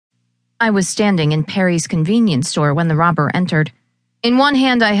I was standing in Perry's convenience store when the robber entered. In one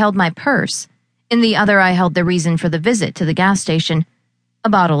hand I held my purse. In the other I held the reason for the visit to the gas station,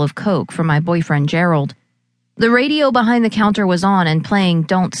 a bottle of Coke for my boyfriend Gerald. The radio behind the counter was on and playing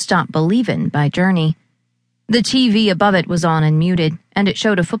Don't Stop Believin' by Journey. The TV above it was on and muted, and it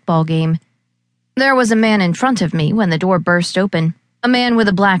showed a football game. There was a man in front of me when the door burst open, a man with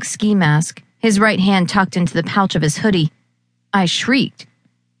a black ski mask, his right hand tucked into the pouch of his hoodie. I shrieked.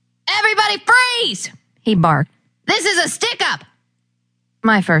 "Everybody freeze!" he barked. "This is a stick-up!"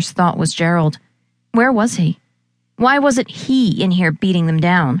 My first thought was Gerald. Where was he? Why wasn't he in here beating them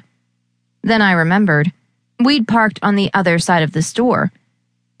down? Then I remembered. We'd parked on the other side of the store.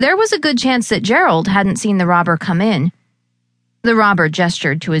 There was a good chance that Gerald hadn't seen the robber come in. The robber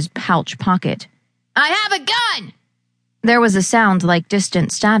gestured to his pouch pocket. "I have a gun!" There was a sound like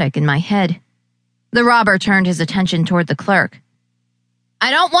distant static in my head. The robber turned his attention toward the clerk. "I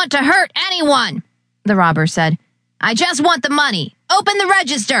don't want to hurt anyone," the robber said. "I just want the money. Open the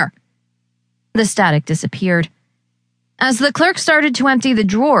register." The static disappeared. As the clerk started to empty the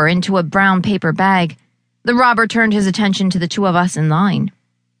drawer into a brown paper bag, the robber turned his attention to the two of us in line.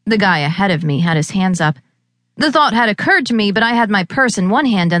 The guy ahead of me had his hands up. The thought had occurred to me, but I had my purse in one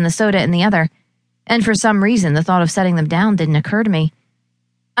hand and the soda in the other, and for some reason the thought of setting them down didn't occur to me.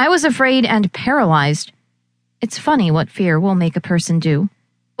 I was afraid and paralyzed. It's funny what fear will make a person do,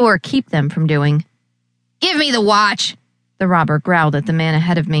 or keep them from doing. "Give me the watch," the robber growled at the man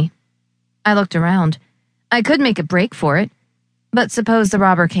ahead of me. I looked around. I could make a break for it, but suppose the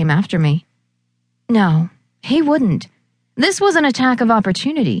robber came after me. No, he wouldn't. This was an attack of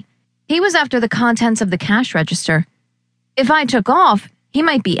opportunity. He was after the contents of the cash register. If I took off, he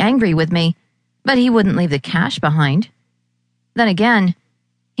might be angry with me, but he wouldn't leave the cash behind. Then again,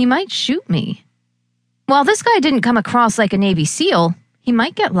 he might shoot me. While this guy didn't come across like a Navy SEAL, he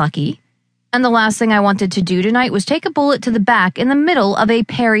might get lucky. And the last thing I wanted to do tonight was take a bullet to the back in the middle of a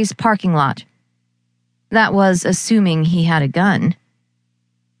Perry's parking lot. That was assuming he had a gun.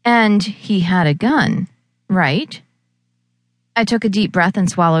 And he had a gun, right? I took a deep breath and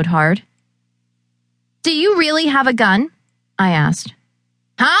swallowed hard. "Do you really have a gun?" I asked.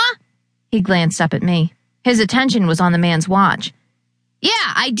 "Huh?" He glanced up at me. His attention was on the man's watch.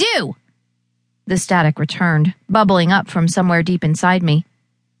 "Yeah, I do." The static returned, bubbling up from somewhere deep inside me.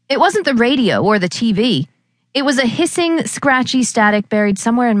 It wasn't the radio or the TV. It was a hissing, scratchy static buried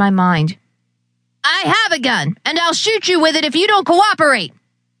somewhere in my mind. "I have a gun, and I'll shoot you with it if you don't cooperate."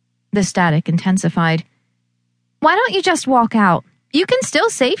 The static intensified. "Why don't you just walk out? You can still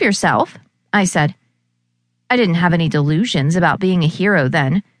save yourself," I said. I didn't have any delusions about being a hero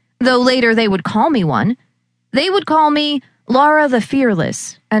then, though later they would call me one. They would call me Laura the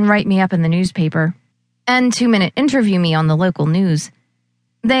Fearless and write me up in the newspaper, and 2-minute interview me on the local news.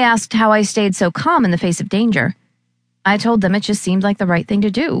 They asked how I stayed so calm in the face of danger. I told them it just seemed like the right thing to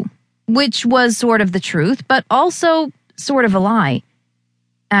do, which was sort of the truth, but also sort of a lie.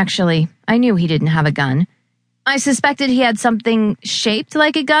 Actually, I knew he didn't have a gun. I suspected he had something shaped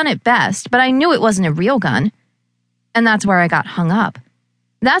like a gun at best, but I knew it wasn't a real gun. And that's where I got hung up.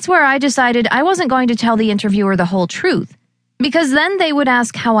 That's where I decided I wasn't going to tell the interviewer the whole truth, because then they would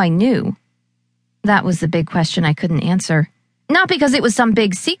ask how I knew. That was the big question I couldn't answer. Not because it was some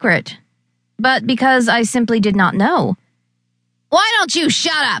big secret, but because I simply did not know. "Why don't you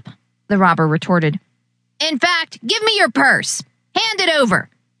shut up?" the robber retorted. "In fact, give me your purse. Hand it over."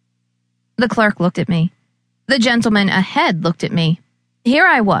 The clerk looked at me. The gentleman ahead looked at me. Here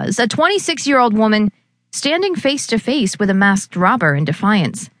I was, a 26-year-old woman, standing face to face with a masked robber in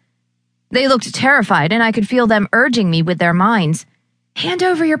defiance. They looked terrified, and I could feel them urging me with their minds. "Hand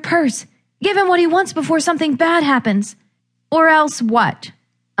over your purse. Give him what he wants before something bad happens." "Or else what?"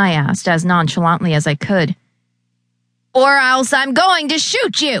 I asked as nonchalantly as I could. "Or else I'm going to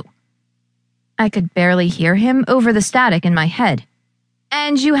shoot you." I could barely hear him over the static in my head.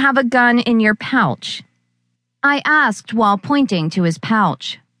 "And you have a gun in your pouch?" I asked while pointing to his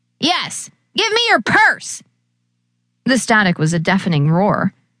pouch. "Yes, give me your purse." The static was a deafening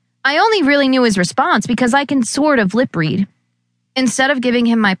roar. I only really knew his response because I can sort of lip read. Instead of giving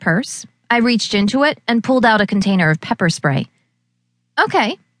him my purse, I reached into it and pulled out a container of pepper spray.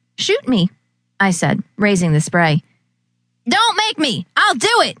 "Okay, shoot me," I said, raising the spray. "Don't make me! I'll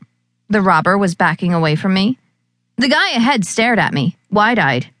do it!" The robber was backing away from me. The guy ahead stared at me,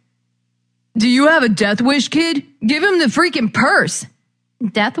 wide-eyed. "Do you have a death wish, kid? Give him the freaking purse."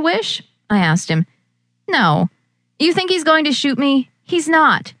 "Death wish?" I asked him. "No. You think he's going to shoot me? He's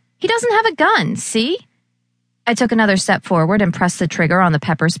not. He doesn't have a gun, see?" I took another step forward and pressed the trigger on the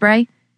pepper spray.